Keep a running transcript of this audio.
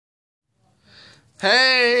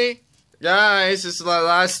Hey, guys, this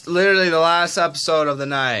is literally the last episode of the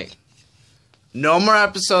night. No more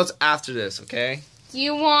episodes after this, okay? Do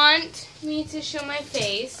you want me to show my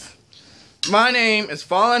face? My name is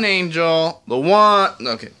Fallen Angel, the one,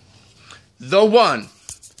 the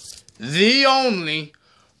only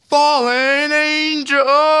Fallen Angel.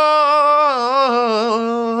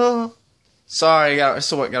 Sorry, I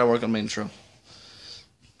still gotta work on my intro.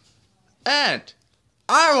 And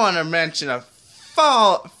I want to mention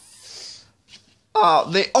the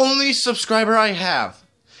only subscriber I have.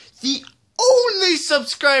 The only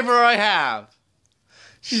subscriber I have.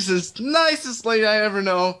 She's the nicest lady I ever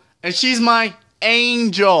know, and she's my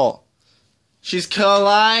angel. She's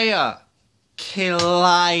Kalai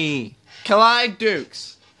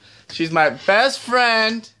Dukes. She's my best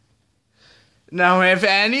friend. Now, if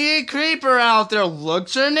any creeper out there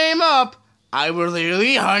looks her name up, I will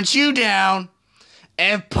literally hunt you down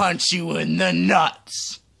and punch you in the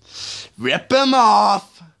nuts. Rip them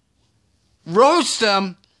off. Roast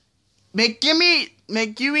them. Make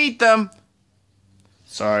you eat them.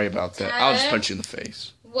 Sorry about that. I'll just punch you in the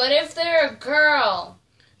face. What if they're a girl?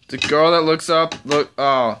 The girl that looks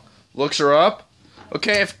her up?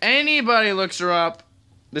 Okay, if anybody looks her up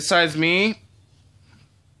besides me,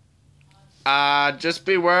 just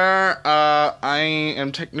beware. I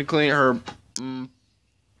am technically her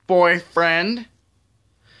boyfriend.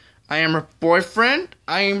 I am her boyfriend.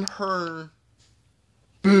 I am her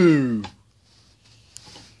boo.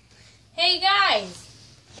 Hey guys,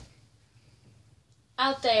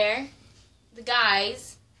 out there, the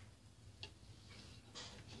guys.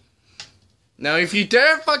 Now, if you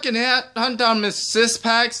dare fucking hunt down Miss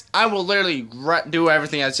Sispax, I will literally do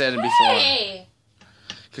everything I said before. Hey!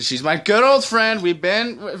 Cause she's my good old friend. We've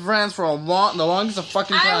been friends for the longest of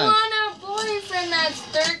fucking time. I want a boyfriend that's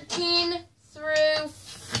 13 through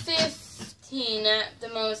 15 at the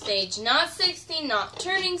most age. Not 16, not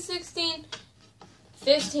turning 16,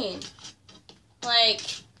 15. Like...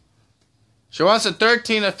 She wants a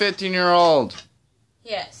 13 to 15-year-old.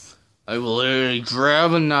 Yes. I will literally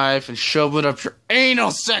grab a knife and shove it up your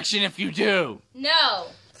anal section if you do. No.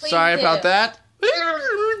 Please Sorry do. about that.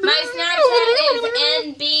 My Snapchat is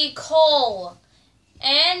NBCole.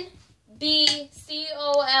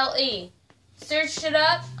 NBCOLE. Search it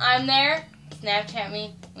up. I'm there. Snapchat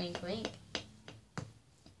me. Wink, wink.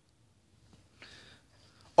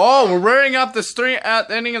 Oh, we're wearing up at the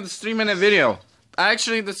ending of this 3-minute video.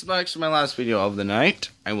 Actually, this is actually my last video of the night.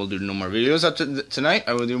 I will do no more videos up to tonight.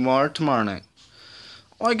 I will do more tomorrow night.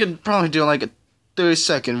 Well, I could probably do like a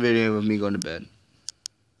 30-second video of me going to bed.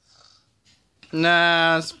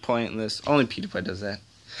 Nah, it's pointless. Only PewDiePie does that.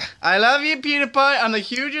 I love you, PewDiePie. I'm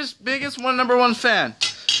the biggest number one fan.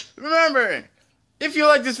 Remember, if you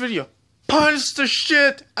like this video, punch the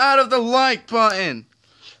shit out of the like button.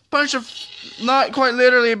 Punch it, not quite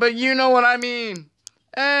literally, but you know what I mean.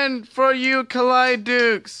 And for you, Kalai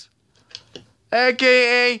Dukes,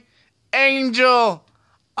 aka Angel,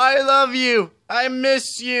 I love you. I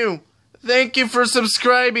miss you. Thank you for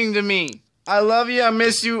subscribing to me. I love you. I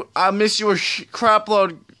miss you. I miss you a crap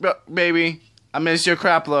load, baby. I miss you a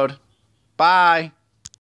crap load. Bye.